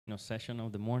session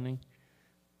of the morning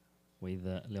with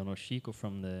Leonor Chico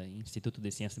from the Instituto de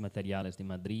Ciências Materiais de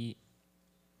Madrid,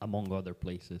 among other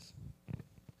places.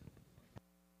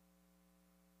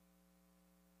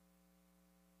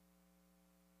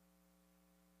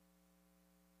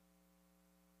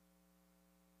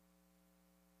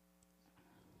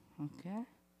 Okay.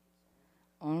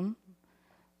 On.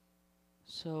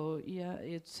 So yeah,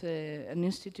 it's an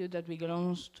institute that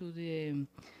belongs to the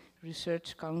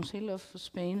Research Council of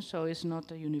Spain, so it's not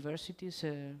a university, it's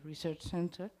a research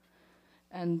center.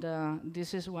 And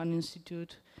this is one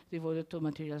institute devoted to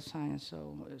material science,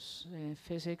 so it's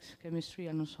physics, chemistry,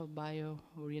 and also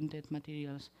bio-oriented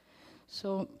materials.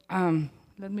 So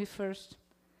let me first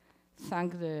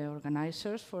thank the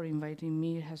organizers for inviting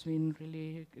me. It has been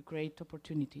really a great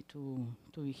opportunity to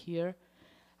be here.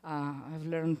 I've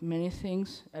learned many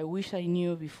things I wish I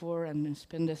knew before and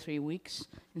spent the 3 weeks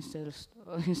instead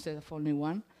of only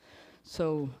one.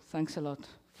 So thanks a lot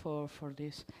for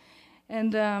this.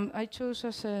 And I chose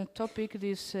as a topic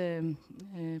this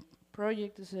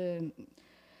project to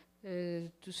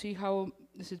see how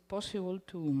is it possible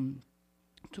to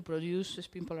produce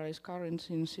spin-polarized currents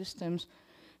in systems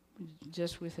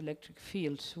just with electric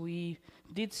fields. We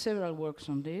did several works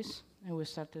on this, and we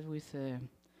started with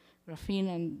graphene,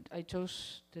 and I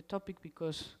chose the topic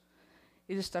because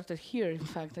it started here. In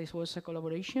fact, it was a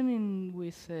collaboration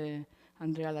with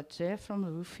Andrea Lachet from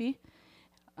UFI,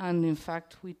 and in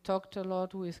fact, we talked a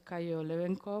lot with Caio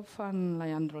Levenkopf and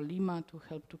Leandro Lima to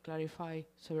help to clarify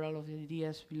several of the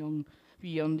ideas beyond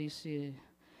this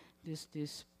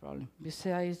problem.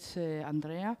 Besides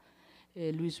Andrea,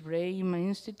 Luis Bray in my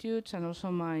institute and also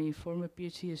my former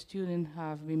PhD student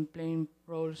have been playing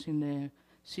roles in the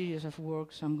series of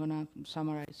works I'm gonna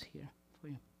summarize here for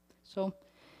you. So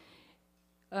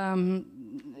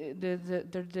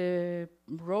the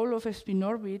role of a spin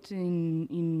orbit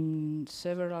in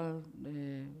several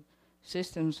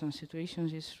systems and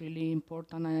situations is really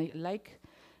important.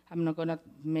 I'm not gonna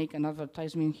make an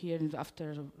advertisement here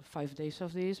after 5 days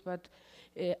of this, but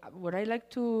what I like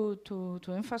to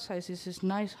emphasize is it's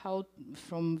nice how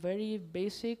from very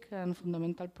basic and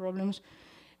fundamental problems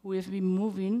we've been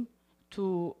moving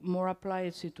to more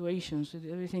applied situations.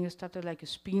 Everything started like a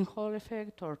spin Hall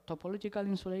effect or topological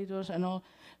insulators and all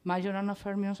major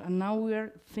nanofermions, and now we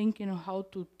are thinking of how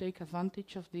to take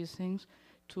advantage of these things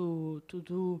to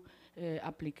do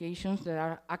applications that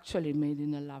are actually made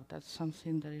in the lab. That's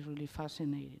something that is really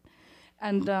fascinating.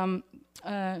 And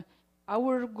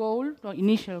our goal, or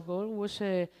initial goal, was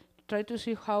to try to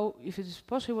see how, if it is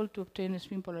possible to obtain a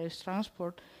spin-polarized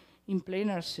transport in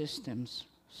planar systems.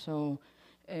 So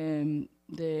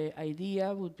the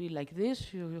idea would be like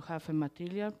this. You have a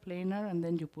material planar, and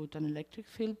then you put an electric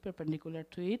field perpendicular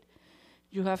to it.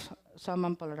 You have some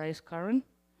unpolarized current,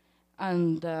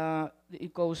 and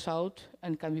it goes out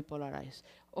and can be polarized.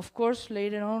 Of course,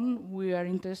 later on, we are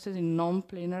interested in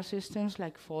non-planar systems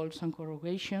like faults and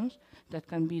corrugations that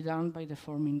can be done by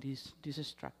deforming these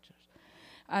structures.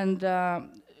 And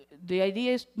the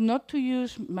idea is not to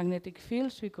use magnetic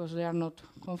fields because they are not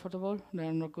comfortable, they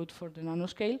are not good for the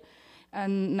nanoscale,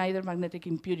 and neither magnetic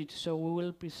impurity, so we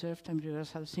will preserve time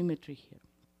reversal symmetry here.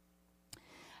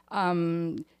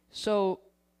 So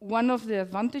one of the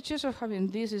advantages of having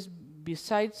this is,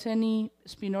 besides any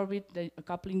spin orbit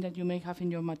coupling that you may have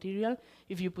in your material,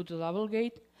 if you put a double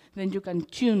gate, then you can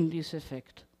tune this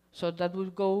effect. So that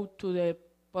will go to the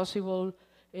possible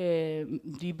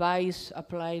device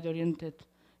applied oriented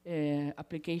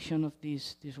application of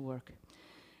this work.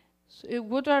 So,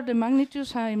 what are the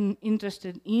magnitudes I'm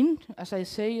interested in? As I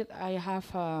say, I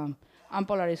have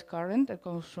unpolarized current that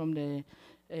comes from the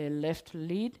left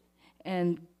lead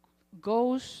and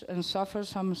goes and suffers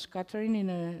some scattering in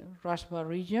a Rashba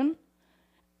region,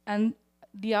 and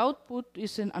the output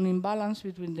is an imbalance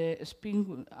between the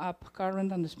spin up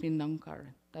current and the spin down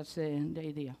current. That's the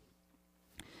idea.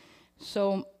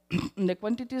 So the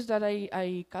quantities that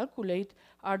I calculate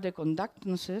are the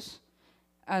conductances,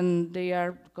 and they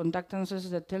are conductances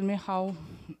that tell me how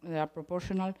they are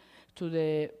proportional to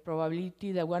the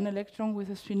probability that one electron with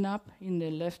a spin up in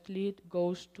the left lead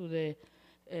goes to the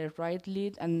right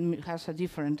lead and has a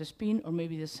different spin, or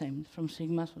maybe the same, from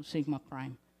sigma to sigma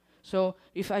prime. So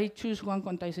if I choose one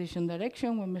quantization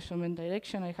direction, one measurement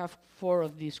direction, I have 4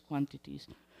 of these quantities: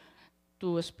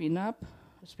 2 spin up,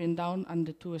 spin down, and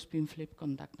the 2 spin flip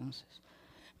conductances.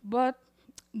 But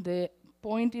the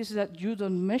point is that you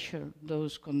don't measure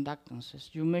those conductances.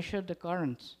 You measure the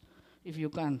currents, if you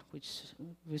can, which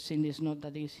we've seen is not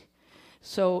that easy.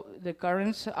 So the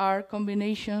currents are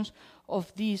combinations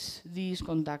of these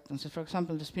conductances. For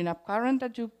example, the spin-up current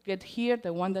that you get here,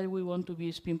 the one that we want to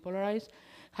be spin-polarized,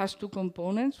 has two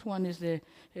components. One is the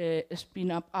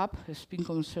spin up, spin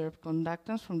conserved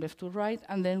conductance from left to right,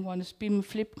 and then one spin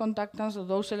flip conductance of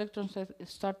those electrons that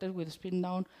started with spin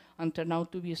down and turn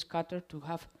out to be scattered to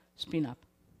have spin up.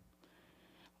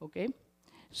 Okay?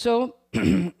 So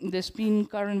the spin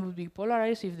current would be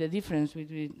polarized if the difference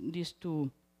between these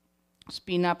two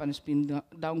spin up and spin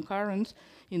down currents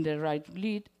in the right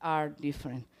lead are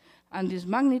different. And this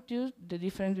magnitude, the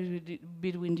difference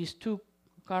between these two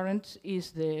currents,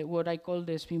 is what I call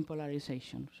the spin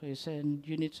polarization. So it's in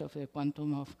units of the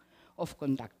quantum of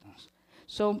conductance.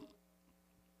 So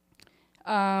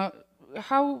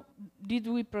how did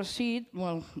we proceed?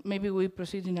 Well, maybe we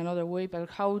proceed in another way, but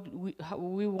how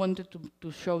we wanted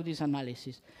to show this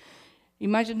analysis.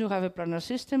 Imagine you have a planar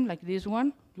system like this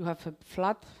one. You have a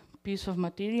flat piece of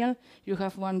material. You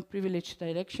have one privileged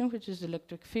direction, which is the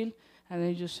electric field, and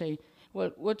then you say,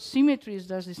 well, what symmetries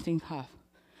does this thing have?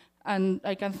 And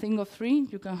I can think of three.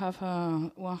 You can have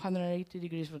a 180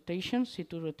 degrees rotation,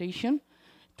 C2 rotation,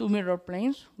 two mirror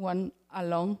planes, one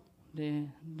along the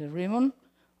ribbon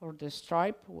or the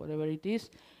stripe, whatever it is,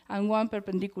 and one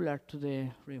perpendicular to the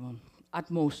ribbon, at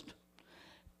most.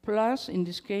 Plus, in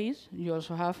this case, you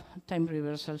also have time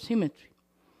reversal symmetry.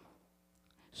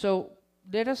 So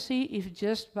let us see if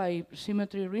just by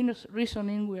symmetry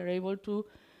reasoning we are able to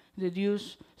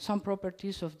deduce some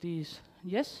properties of these.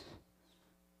 Yes?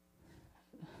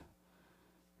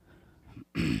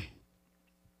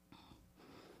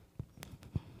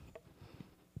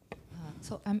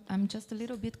 So I'm just a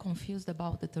little bit confused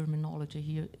about the terminology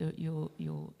here.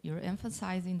 You're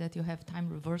emphasizing that you have time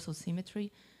reversal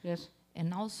symmetry. Yes.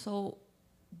 And also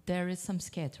there is some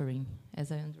scattering,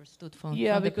 as I understood from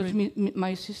because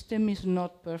my system is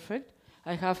not perfect.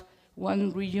 I have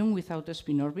one region without a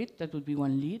spin orbit, that would be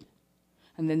one lead,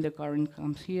 and then the current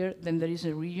comes here. Then there is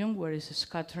a region where it's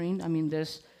scattering. I mean,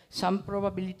 there's some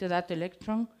probability that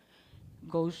electron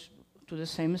goes to the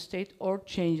same state or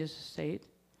changes state.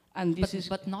 And this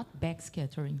but not back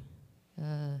scattering,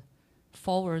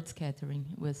 forward scattering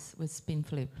with spin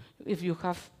flip. If you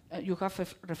have a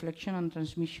reflection and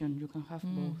transmission, you can have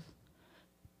both.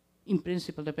 In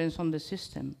principle, depends on the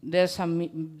system.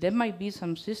 There might be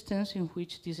some systems in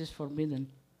which this is forbidden.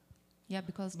 Yeah,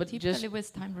 because typically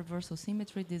with time reversal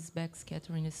symmetry, this back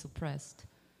scattering is suppressed,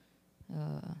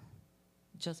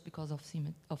 just because of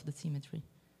the symmetry.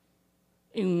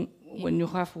 When you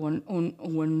have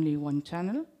only one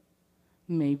channel,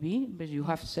 maybe, but you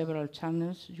have several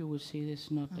channels, you will see this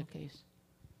is not the case.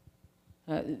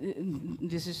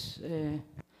 This is,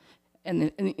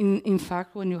 and in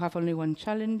fact, when you have only one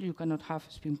channel, you cannot have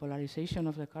spin polarization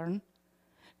of the current.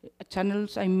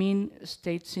 Channels, I mean,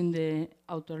 states in the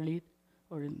outer lead,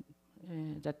 or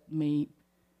that may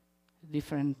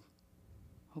different.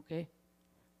 Okay.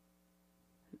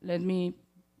 Let me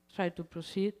try to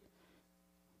proceed.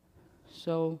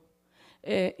 So,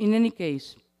 in any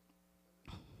case,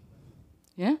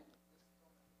 yeah?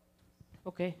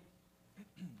 Okay.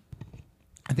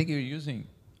 I think you're using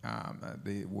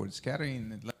the word scattering in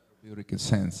the theoretical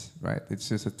sense, right? It's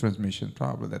just a transmission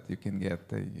problem that you can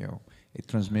get, it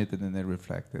transmitted and then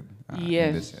reflected. Yes.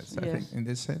 In this sense. I think in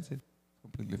this sense, it's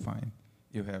completely fine.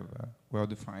 You have a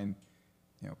well-defined,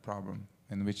 problem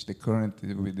in which the current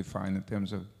will be defined in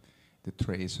terms of the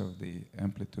trace of the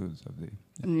amplitudes of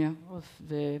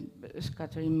the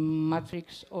scattering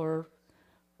matrix or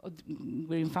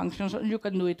green functions. You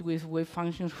can do it with wave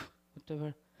functions,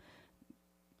 whatever.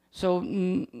 So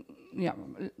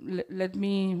let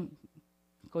me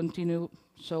continue.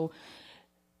 So,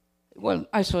 well,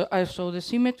 I saw the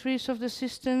symmetries of the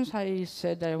systems. I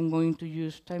said I'm going to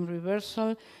use time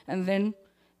reversal, and then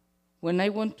when I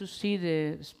want to see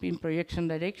the spin projection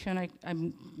direction, I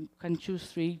can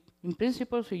choose three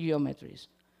geometries.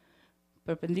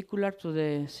 Perpendicular to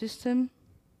the system,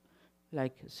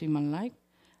 like Zeeman-like,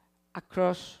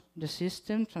 across the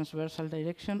system, transversal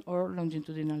direction, or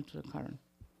longitudinal to the current.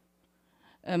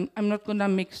 I'm not going to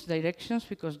mix directions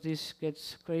because this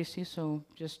gets crazy, so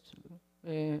just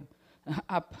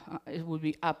up, it will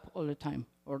be up all the time,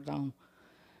 or down.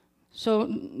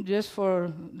 So just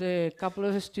for the couple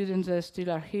of students that still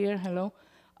are here, hello,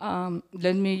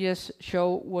 let me just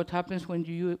show what happens when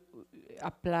you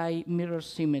apply mirror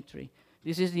symmetry.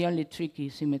 This is the only tricky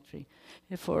symmetry.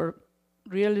 For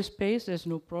real space, there's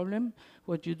no problem.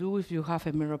 What you do if you have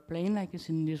a mirror plane, like it's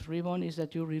in this ribbon, is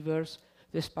that you reverse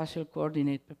the spatial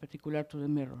coordinate perpendicular to the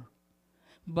mirror.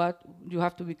 But you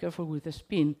have to be careful with the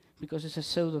spin, because it's a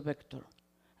pseudo vector.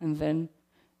 And then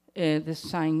the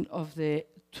sign of the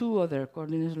two other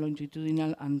coordinates,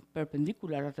 longitudinal and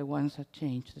perpendicular, are the ones that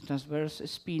change. The transverse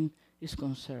spin is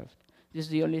conserved. This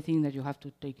is the only thing that you have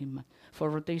to take in mind. For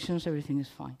rotations, everything is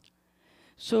fine.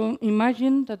 So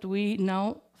imagine that we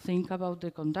now think about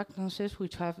the conductances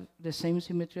which have the same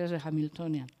symmetry as a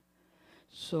Hamiltonian.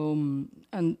 So,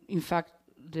 and in fact,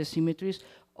 the symmetries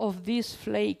of this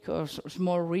flake or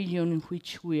small region in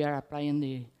which we are applying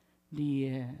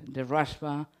the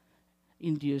Rashba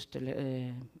induced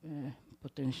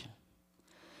potential.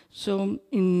 So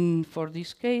for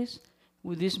this case,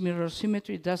 with this mirror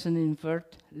symmetry, it doesn't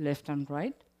invert left and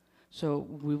right. So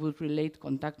we would relate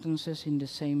conductances in the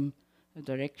same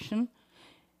direction.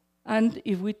 And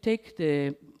if we take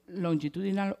the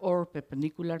longitudinal or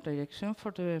perpendicular direction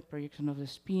for the projection of the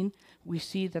spin, we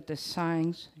see that the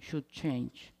signs should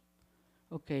change.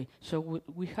 Okay, so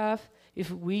we have,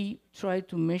 if we try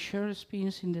to measure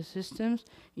spins in the systems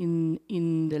in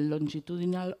the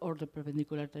longitudinal or the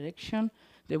perpendicular direction,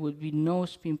 there would be no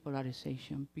spin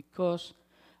polarization because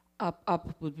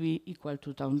up would be equal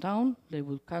to down. They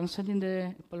would cancel in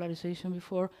the polarization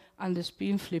before, and the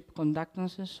spin flip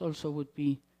conductances also would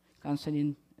be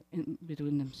canceling in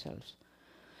between themselves.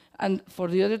 And for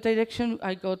the other direction,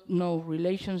 I got no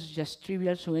relations, just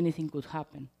trivial, so anything could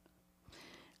happen.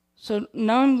 So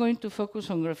now I'm going to focus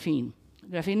on graphene.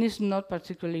 Graphene is not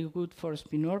particularly good for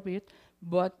spin orbit,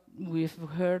 but we've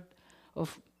heard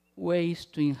of ways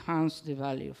to enhance the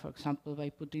value, for example, by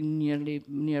putting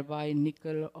nearby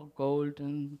nickel or gold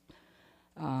and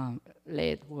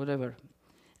lead, whatever.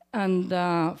 And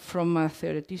from a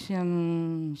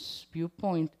theoretician's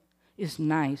viewpoint, it's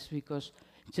nice because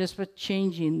just by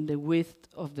changing the width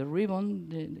of the ribbon,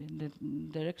 the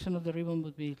direction of the ribbon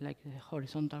would be like the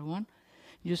horizontal one.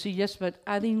 You see, just by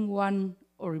adding one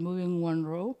or removing one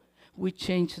row, we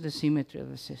change the symmetry of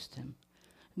the system.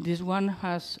 This one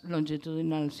has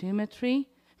longitudinal symmetry.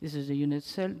 This is the unit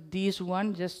cell. This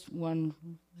one, just one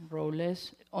row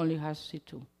less, only has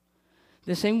C2.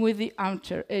 The same with the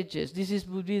armchair edges. This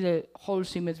would be the whole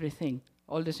symmetry thing.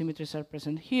 All the symmetries are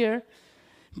present here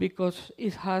because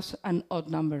it has an odd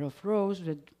number of rows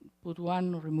that put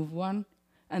one or remove one,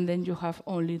 and then you have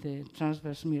only the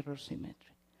transverse mirror symmetry.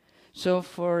 So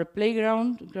for a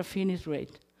playground, graphene is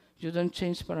great. You don't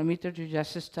change parameters, you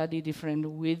just study different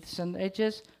widths and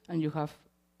edges, and you have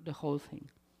the whole thing.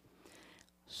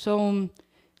 So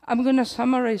I'm going to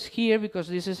summarize here, because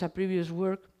this is a previous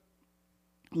work,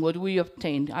 what we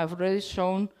obtained. I've already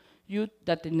shown you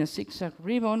that in a zigzag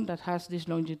ribbon that has this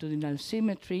longitudinal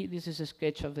symmetry, this is a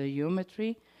sketch of the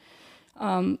geometry.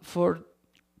 For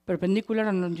perpendicular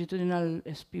and longitudinal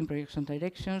spin projection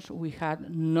directions, we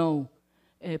had no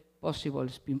possible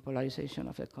spin polarization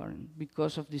of the current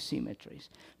because of the symmetries.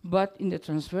 But in the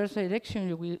transverse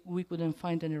direction, we couldn't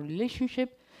find any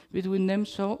relationship between them.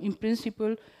 So in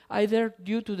principle, either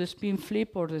due to the spin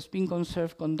flip or the spin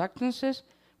conserved conductances,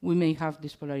 we may have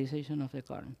this polarization of the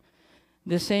current.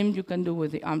 The same you can do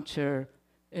with the armchair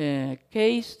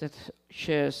case that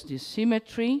shares this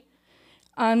symmetry.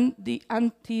 And the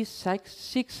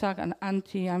anti-zigzag and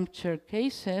anti-armchair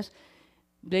cases,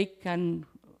 they can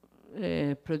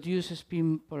produce a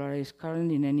spin polarized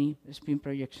current in any spin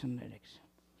projection direction.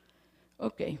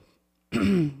 Okay,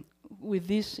 with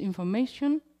this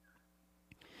information,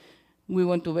 we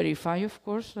want to verify, of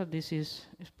course, that this is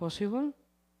possible.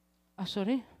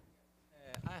 Sorry?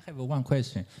 I have one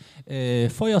question.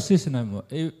 For your system,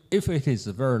 if it is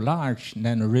a very large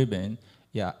nanoribbon,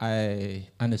 yeah, I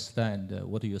understand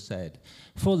what you said.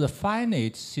 For the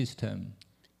finite system,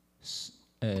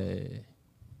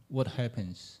 what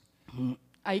happens?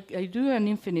 I do an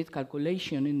infinite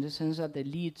calculation in the sense that the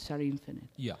leads are infinite.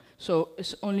 Yeah. So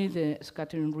it's only the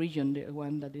scattering region, the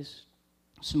one that is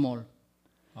small.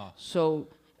 Ah. So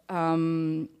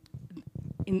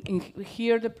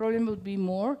here the problem would be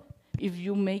more if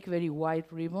you make very wide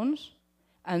ribbons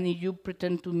and if you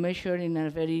pretend to measure in a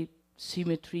very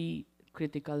symmetry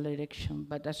critical direction.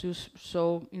 But as you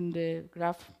saw in the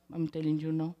graph, I'm telling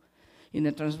you now, in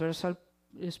the transversal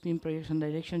spin projection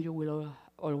direction, you will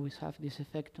always have this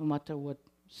effect no matter what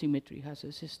symmetry has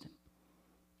a system.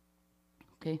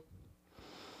 Okay?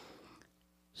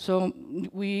 So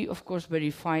we, of course,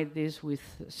 verified this with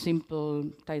simple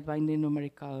tight-binding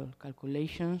numerical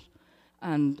calculations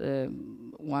and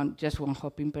just one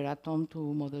hopping per atom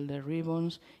to model the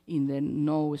ribbons in the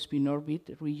no spin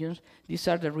orbit regions. These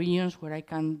are the regions where I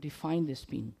can define the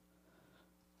spin.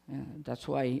 That's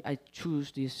why I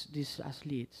choose this as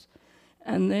leads.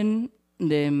 And then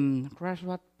the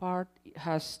Rashba part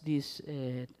has this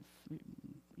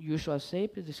usual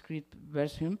shape, a discrete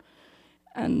version,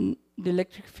 and the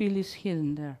electric field is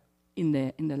hidden there in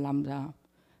the lambda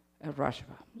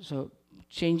Rashba. So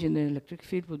changing the electric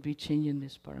field would be changing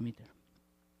this parameter.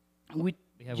 We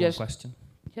have one question.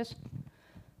 Yes?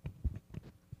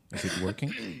 Is it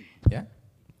working? Yeah?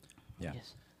 Yeah.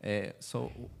 Yes.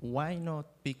 So why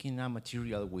not picking a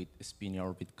material with spin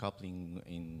orbit coupling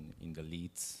in the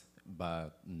leads,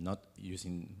 but not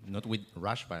with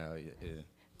Rashba?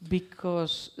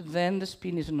 Because then the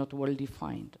spin is not well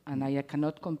defined, and I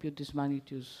cannot compute these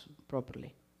magnitudes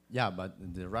properly. Yeah, but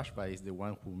the Rashba is the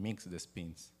one who makes the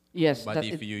spins. Yes, But that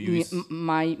if it- you mi- use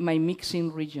my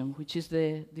macing region, which is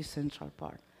the central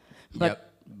part. But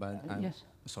yeah, but I'm yes,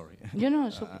 sorry. you know,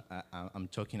 it's okay. I'm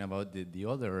talking about the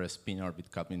other spin orbit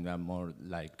coupling that are more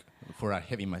like for a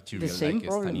heavy The material same like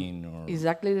problem. stanine or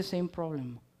Exactly the same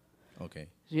problem. okay.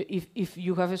 So if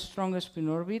you have a stronger spin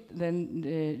orbit, then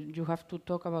you have to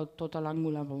talk about total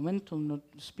angular momentum, not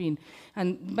spin.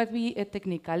 And but be a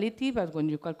technicality, but when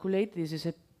you calculate, this is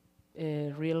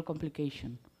a real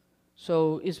complication.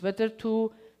 So it's better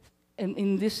to,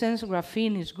 in this sense,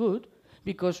 graphene is good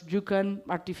because you can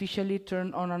artificially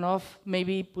turn on and off,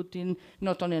 maybe put in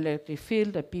not an electric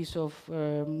field, a piece of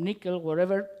nickel,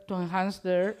 whatever, to enhance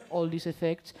there all these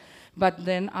effects. But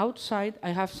then outside,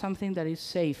 I have something that is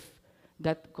safe,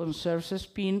 that conserves a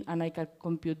spin, and I can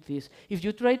compute this. If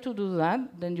you try to do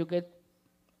that, then you get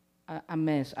a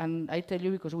mess. And I tell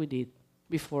you because we did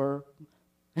before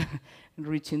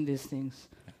reaching these things.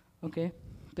 Okay?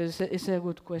 But it's a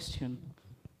good question.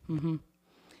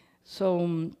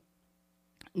 So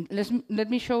let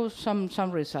me show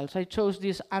some results. I chose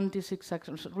this anti-zigzag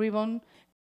ribbon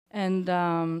and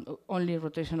only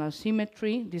rotational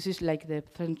symmetry. This is like the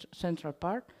central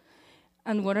part.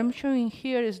 And what I'm showing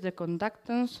here is the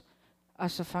conductance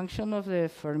as a function of the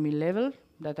Fermi level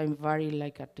that I vary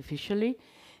like artificially.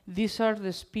 These are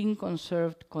the spin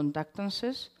conserved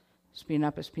conductances, spin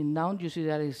up, spin down. You see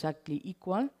they're exactly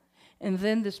equal. And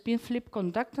then the spin flip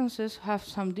conductances have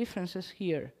some differences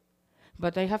here.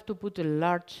 But I have to put a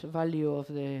large value of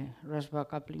the Rashba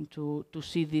coupling to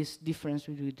see this difference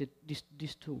between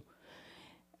these two.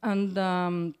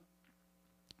 And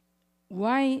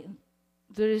why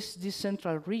there is this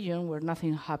central region where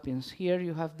nothing happens? Here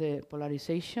you have the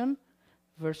polarization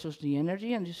versus the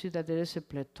energy, and you see that there is a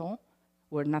plateau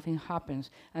where nothing happens.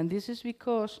 And this is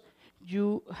because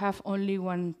you have only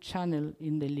one channel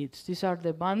in the leads. These are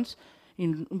the bands.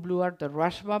 In blue are the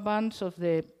Rashba bands of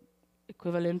the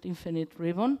equivalent infinite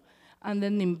ribbon, and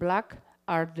then in black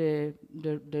are the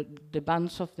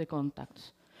bands of the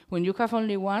contacts. When you have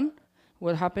only one,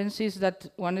 what happens is that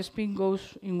one spin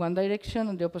goes in one direction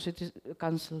and the opposite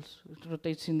cancels, it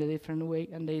rotates in a different way,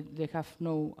 and they have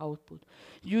no output.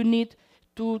 You need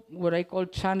two, what I call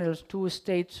channels, two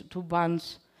states, two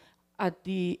bands at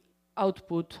the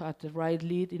output at the right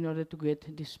lead in order to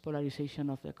get this polarization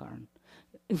of the current.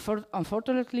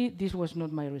 Unfortunately, this was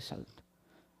not my result.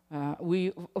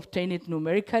 We obtained it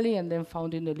numerically and then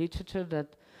found in the literature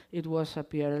that it was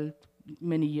appeared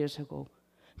many years ago.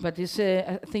 But it's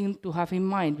a thing to have in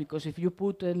mind, because if you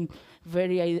put a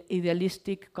very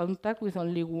idealistic contact with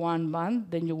only one band,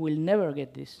 then you will never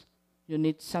get this. You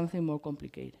need something more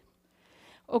complicated.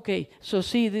 Okay, so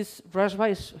see, this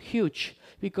Rashba is huge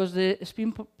because the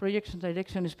spin projection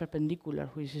direction is perpendicular,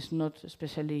 which is not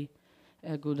especially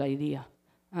a good idea.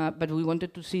 But we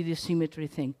wanted to see this symmetry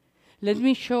thing. Let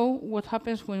me show what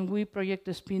happens when we project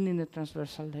the spin in the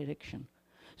transversal direction.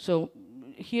 So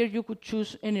here you could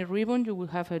choose any ribbon. You will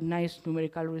have a nice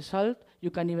numerical result. You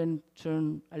can even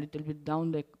turn a little bit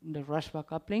down the Rashba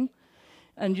coupling.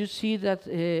 And you see that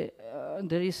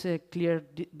there is a clear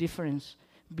difference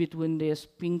between the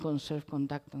spin conserved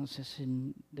conductances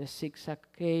in the zigzag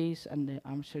case and the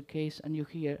armchair case, and you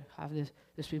here have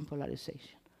the spin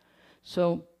polarization.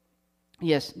 So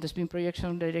yes, the spin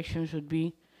projection direction should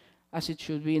be as it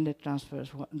should be in the transverse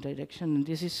direction. And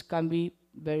this can be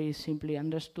very simply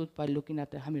understood by looking at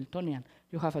the Hamiltonian.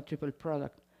 You have a triple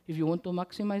product. If you want to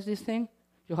maximize this thing,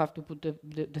 you have to put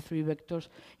the three vectors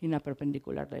in a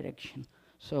perpendicular direction.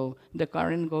 So the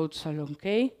current goes along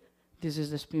K. This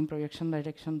is the spin projection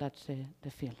direction, that's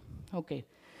the field. Okay,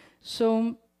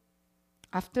 so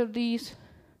after this,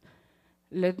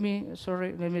 let me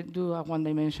do a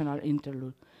one-dimensional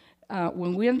interlude.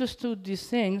 When we understood these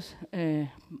things,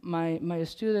 my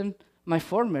student, my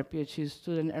former PhD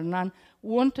student, Hernan,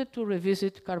 wanted to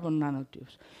revisit carbon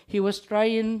nanotubes. He was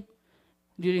trying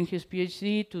during his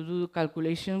PhD to do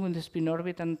calculation with the spin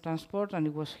orbit and transport,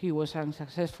 and he was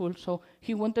unsuccessful, so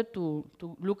he wanted to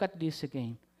look at this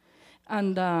again.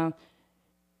 And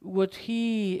what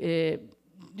he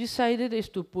decided is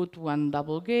to put one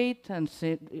double gate and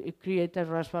create a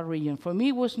Rashba region. For me,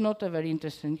 it was not a very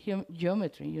interesting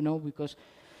geometry, you know, because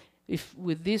if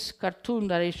with this cartoon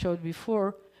that I showed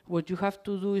before, what you have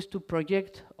to do is to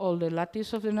project all the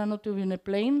lattice of the nanotube in a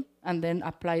plane and then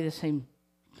apply the same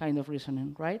kind of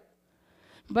reasoning, right?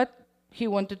 But he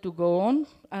wanted to go on,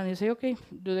 and he said, okay,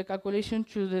 do the calculation,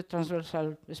 choose the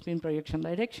transversal spin projection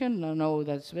direction. No,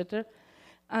 that's better.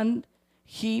 And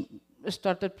he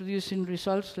started producing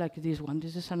results like this one.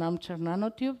 This is an armchair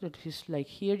nanotube that is like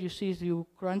here. You see, if you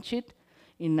crunch it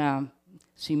in a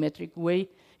symmetric way,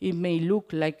 it may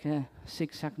look like a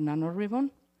zigzag nanoribbon.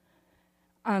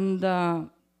 And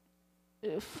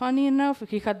funny enough,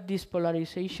 he had this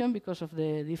polarization because of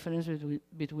the difference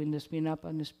between the spin up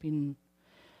and the spin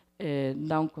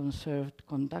down conserved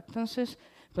conductances.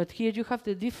 But here you have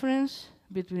the difference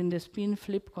between the spin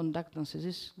flip conductances.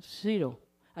 It's 0,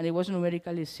 and it was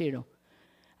numerically 0.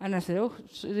 And I said, oh,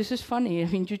 so this is funny. I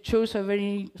mean, you chose a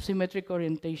very symmetric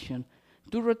orientation.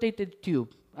 Do rotate the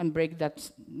tube and break that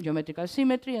geometrical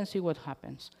symmetry and see what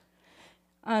happens.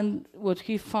 And what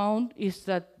he found is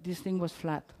that this thing was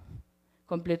flat,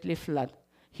 completely flat.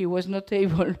 He was not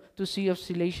able to see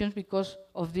oscillations because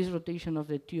of this rotation of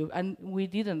the tube, and we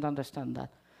didn't understand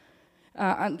that.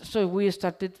 And so we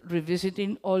started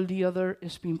revisiting all the other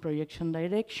spin projection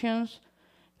directions,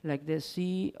 like the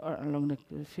C or along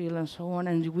the field and so on,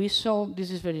 and we saw, this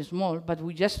is very small, but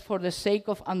we just for the sake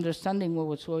of understanding what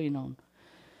was going on.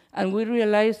 And we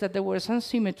realized that there were some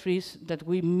symmetries that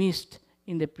we missed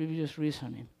in the previous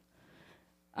reasoning.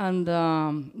 And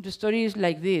the story is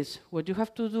like this. What you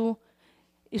have to do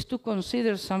is to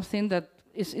consider something that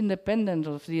is independent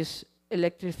of this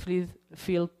electric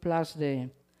field plus the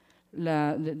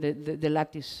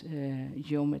lattice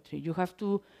geometry. You have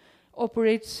to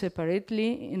operate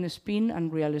separately in a spin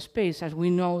and real space, as we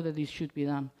know that this should be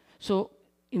done. So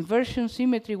inversion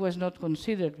symmetry was not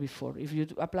considered before. If you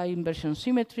apply inversion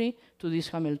symmetry to this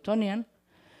Hamiltonian,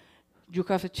 you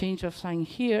have a change of sign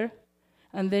here,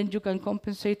 and then you can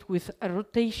compensate with a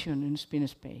rotation in spin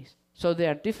space. So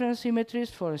there are different symmetries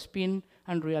for spin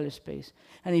and real space.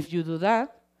 And if you do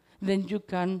that, then you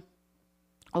can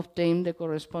obtain the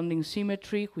corresponding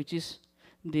symmetry, which is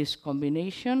this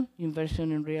combination,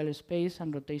 inversion in real space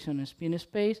and rotation in spin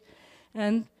space.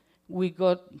 And we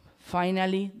got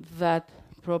finally that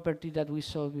property that we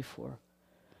saw before.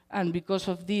 And because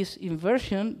of this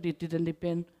inversion, it didn't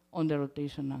depend on the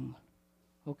rotation angle.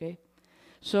 Okay?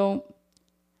 So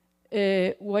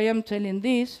why I'm telling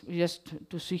this, just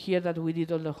to see here that we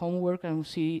did all the homework and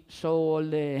show all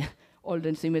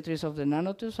the symmetries of the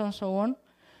nanotubes and so on,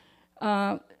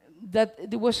 that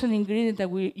there was an ingredient that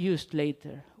we used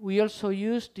later. We also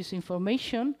used this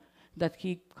information that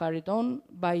he carried on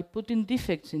by putting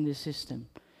defects in the system.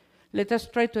 Let us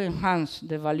try to enhance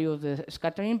the value of the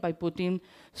scattering by putting,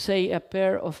 say, a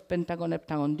pair of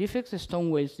pentagon-heptagon defects, a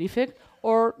Stone-Wales defect,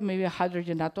 or maybe a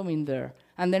hydrogen atom in there,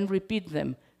 and then repeat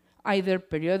them, either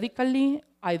periodically,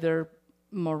 either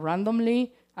more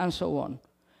randomly, and so on.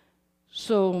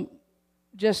 So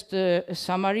just a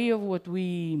summary of what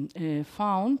we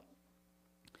found.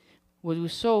 What we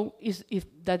saw is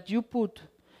that you put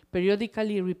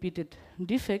periodically repeated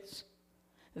defects,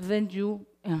 then you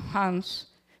enhance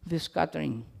the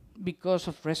scattering because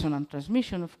of resonant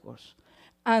transmission, of course.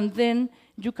 And then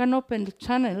you can open the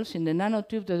channels in the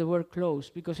nanotube that were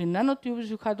closed, because in nanotubes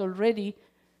you had already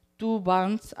 2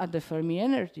 bands at the Fermi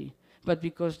energy. But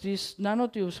because these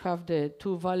nanotubes have the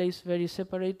 2 valleys very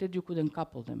separated, you couldn't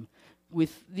couple them.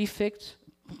 With defects,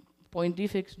 point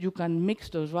defects, you can mix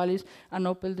those valleys and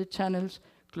open the channels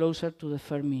closer to the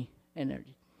Fermi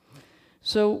energy.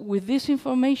 So with this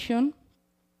information,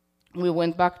 we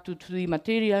went back to 2D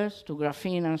materials, to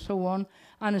graphene and so on,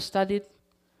 and studied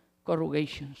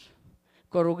corrugations.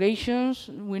 Corrugations,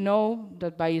 we know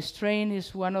that by strain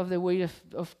is one of the ways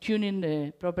of tuning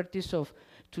the properties of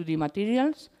 2D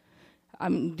materials.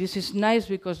 This is nice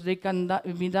because they can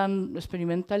be done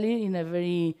experimentally in a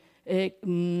very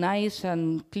nice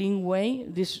and clean way.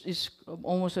 This is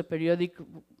almost a periodic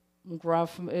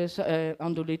graph,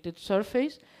 undulated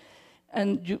surface.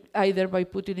 And you, either by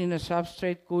putting in a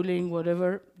substrate, cooling,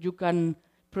 whatever, you can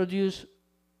produce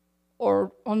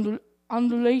or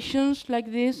undulations like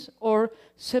this, or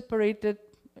separated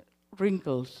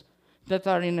wrinkles that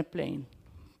are in a plane.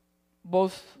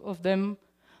 Both of them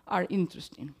are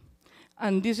interesting.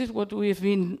 And this is what we've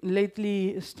been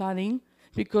lately studying,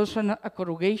 because a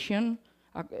corrugation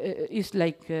is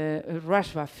like a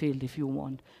Rashba field, if you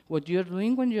want. What you're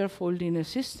doing when you're folding a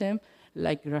system,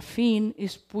 like graphene,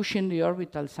 is pushing the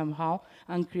orbital somehow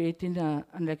and creating an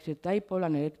electric dipole,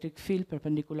 an electric field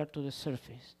perpendicular to the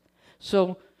surface.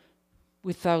 So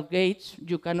without gates,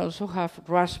 you can also have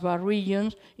Rashba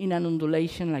regions in an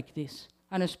undulation like this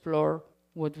and explore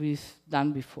what we've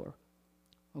done before.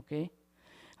 Okay?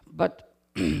 But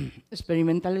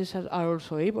experimentalists are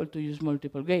also able to use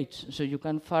multiple gates. So you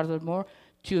can furthermore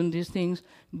tune these things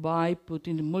by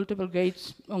putting multiple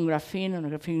gates on graphene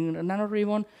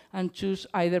nanoribbon and choose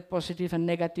either positive and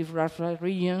negative Rashba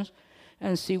regions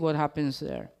and see what happens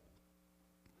there.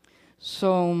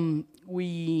 So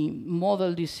we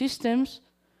model these systems.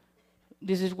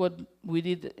 This is what we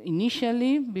did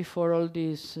initially before all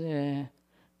this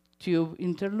tube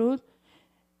interlude.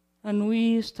 And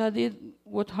we studied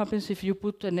what happens if you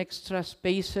put an extra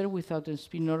spacer without a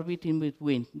spin orbit in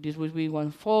between. This would be one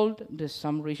fold, there's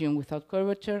some region without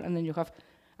curvature, and then you have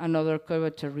another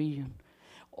curvature region.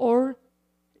 Or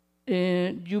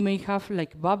you may have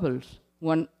like bubbles,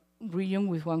 one region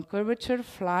with one curvature,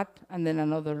 flat, and then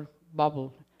another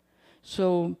bubble.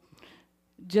 So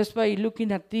just by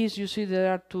looking at this, you see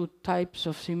there are two types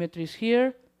of symmetries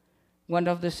here. One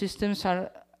of the systems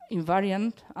are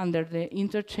invariant under the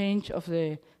interchange of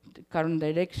the current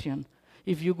direction.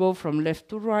 If you go from left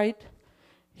to right,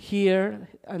 here,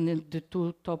 and in the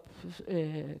two top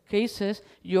cases,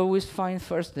 you always find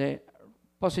first the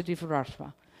positive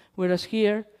Rashba. Whereas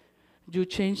here, you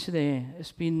change the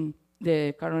spin,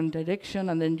 the current direction,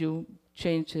 and then you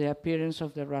change the appearance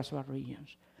of the Rashba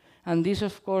regions. And this,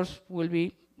 of course, will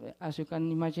be, as you can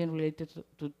imagine, related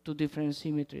to different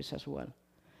symmetries as well.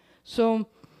 So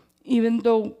even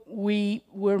though we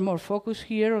were more focused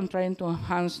here on trying to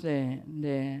enhance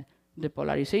the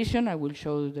polarization, I will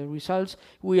show the results,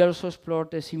 we also explored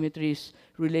the symmetries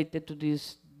related to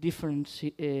these different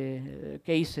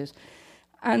cases.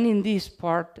 And in this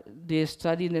part, the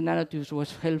study in the nanotubes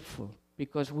was helpful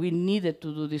because we needed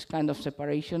to do this kind of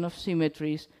separation of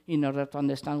symmetries in order to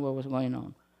understand what was going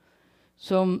on.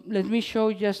 So let me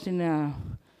show just in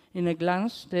a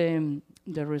glance the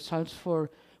results for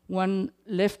one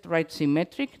left-right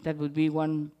symmetric, that would be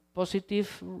one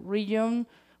positive region,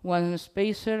 one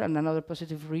spacer, and another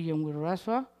positive region with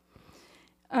Rashba.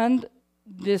 And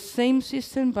the same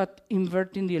system, but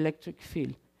inverting the electric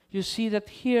field. You see that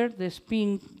here the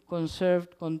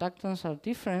spin-conserved conductance are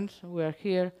different, where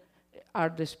here are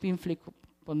the spin-flip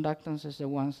conductances the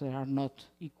ones that are not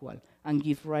equal and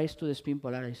give rise to the spin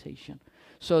polarization.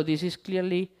 So this is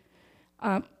clearly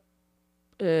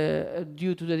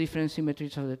due to the different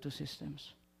symmetries of the two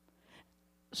systems.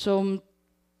 So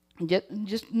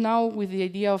just now with the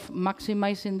idea of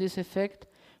maximizing this effect,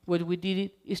 what we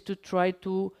did is to try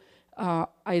to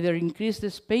either increase the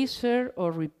spacer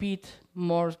or repeat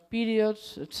more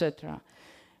periods, etc.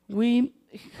 We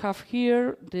have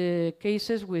here the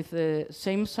cases with the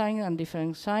same sign and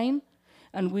different sign,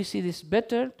 and we see this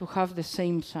better to have the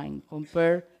same sign.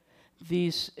 Compare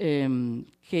this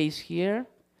case here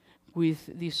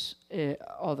with this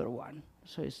other one.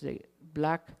 So it's the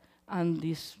black and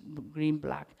this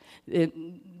green-black.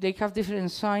 They have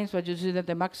different signs, but you see that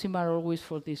the maxima are always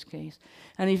for this case.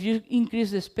 And if you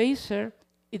increase the spacer,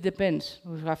 it depends.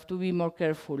 We have to be more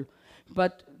careful.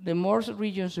 But the more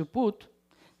regions you put,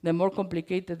 the more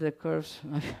complicated the curves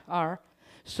are.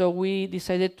 So we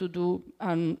decided to do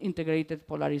an integrated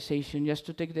polarization, just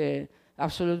to take the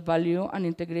absolute value and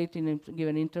integrate in a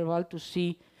given interval to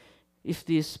see if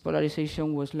this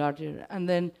polarization was larger. And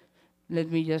then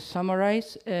let me just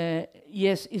summarize.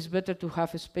 Yes, it's better to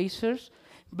have spacers,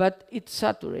 but it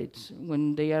saturates.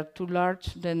 When they are too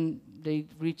large, then they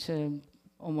reach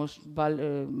almost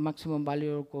maximum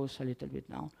value or goes a little bit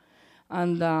down.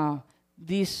 And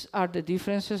these are the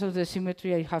differences of the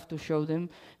symmetry. I have to show them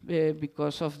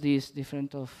because of these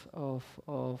different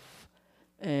of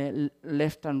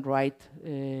left and right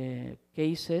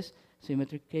cases,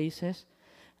 symmetric cases.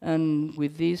 And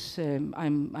with this,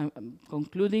 I'm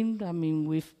concluding. I mean,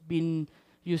 we've been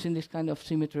using this kind of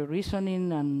symmetry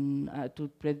reasoning and to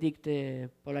predict the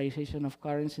polarization of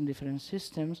currents in different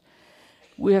systems.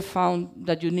 We have found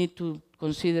that you need to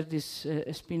consider this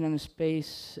spin and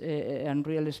space and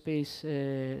real space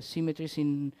symmetries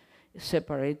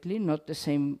separately, not the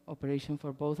same operation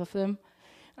for both of them.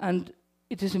 And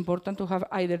it is important to have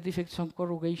either defects or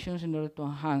corrugations in order to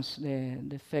enhance the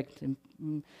effect.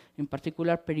 In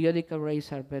particular, periodic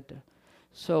arrays are better.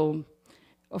 So,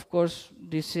 of course,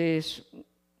 this is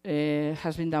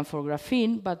has been done for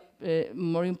graphene, but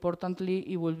more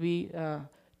importantly, it will be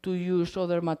to use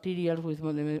other materials with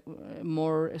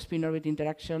more spin-orbit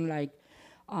interaction, like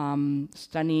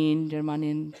stannine,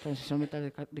 germanium, transition metal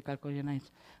decalcogenides.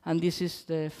 And this is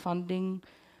the funding,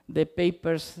 the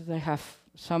papers they have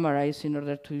summarized in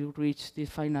order to reach the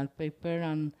final paper,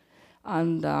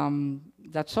 and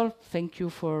that's all. Thank you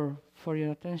for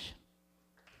your attention.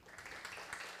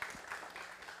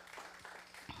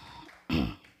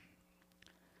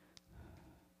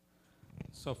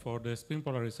 So for the spin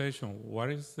polarization,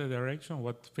 what is the direction?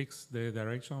 What fixes the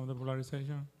direction of the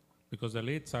polarization? Because the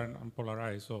leads are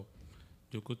unpolarized, so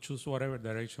you could choose whatever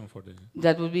direction for the...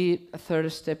 That would be a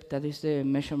third step, that is the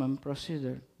measurement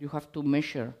procedure. You have to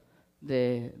measure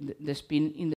the spin in